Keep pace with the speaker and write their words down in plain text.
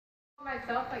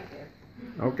Myself, I did.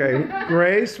 Okay,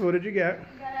 Grace, what did you get?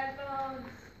 I got headphones.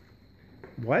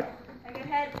 What? I got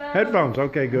headphones. Headphones.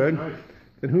 Okay, good.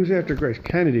 Then who's after Grace?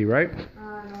 Kennedy, right?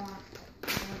 No.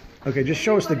 Okay, just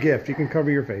show us the gift. You can cover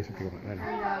your face if you want. I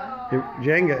know.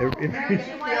 Jenga. It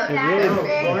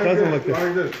doesn't look good.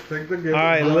 Like this. Take the gift. All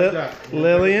right, like that.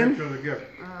 Lillian. Take a picture of the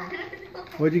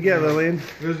gift. What'd you get, Lillian?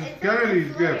 This is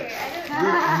Kennedy's gift.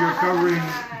 You're covering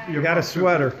your You got a mouth.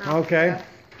 sweater. Okay.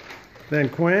 Then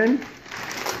Quinn.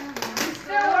 He's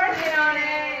still working on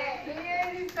it. He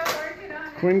is. He's still working on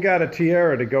it. Quinn got a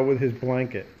tiara to go with his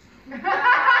blanket. That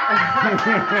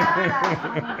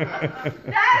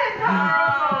is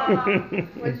horrible.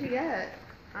 What'd you get?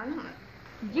 I don't know.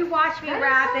 Did you watch me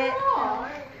wrap it?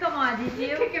 Come on, did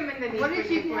you? Kick him in the knee. What did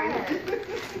you get?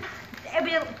 It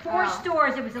was 4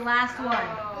 stores. It was the last one.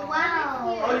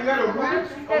 Wow. Oh, you got a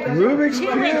Rubik's Rubik's?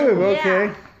 Cube. Okay.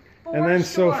 Yeah. 4 And then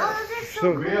stores.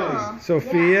 Really?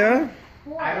 Sophia.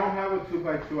 I don't have a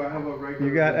 2x2. I have a regular.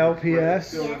 You got Rubik's, but it's LPS.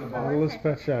 still in the box. Little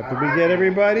Pet Shop. Did we get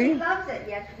everybody? Loves it.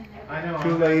 Yes. I know.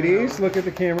 2 ladies. Look at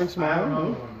the camera and I have another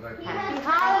smile. one that I Happy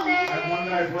I have one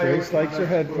that I play Grace with, likes one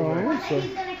her that's still headphones. there. So.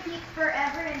 He's gonna keep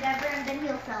forever and ever, and then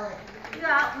he'll sell it.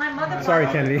 Yeah, my mother. Sorry,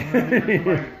 bought- Kennedy.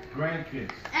 My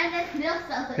grandkids. And then he'll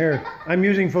sell it. Here, I'm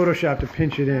using Photoshop to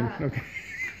pinch it in. Okay.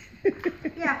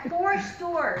 Yeah, 4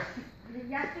 stores.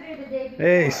 Yesterday, the day before.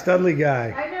 Hey, Studley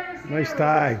guy. I've never seen Nice a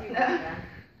tie. Rubik's Cube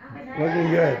like that. Looking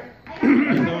good. I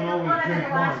don't always drink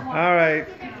wine. All right.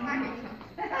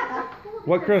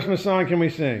 What Christmas song can we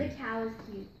The sing? cow is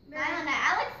cute. I don't know.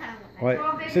 I like that one.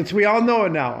 What? Since we all know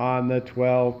it now. On the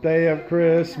 12th day of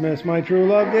Christmas, my true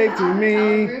love gave to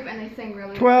me Group and they sing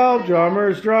really 12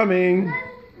 drummers drumming.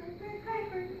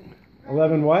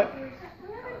 11 what?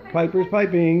 Pipers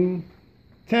piping.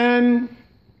 10.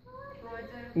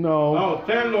 No. Oh,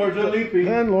 10 lords are leaping.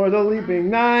 10 lords are leaping.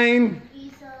 9.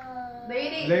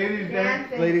 Ladies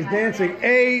dancing. Ladies dancing.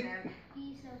 8.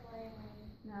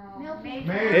 Milky.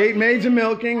 8 maids a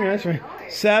milking. That's right.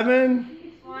 7.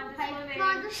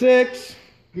 6.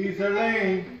 Geese are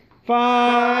laying.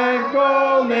 5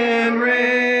 golden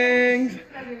rings.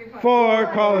 4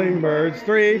 calling birds.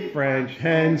 3 French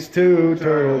hens. 2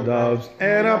 turtle doves.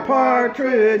 And a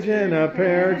partridge in a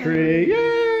pear tree.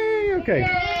 Yay! Okay.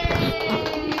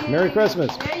 Merry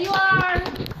Christmas. There you are.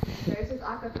 There's his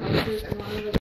acapella group and one of the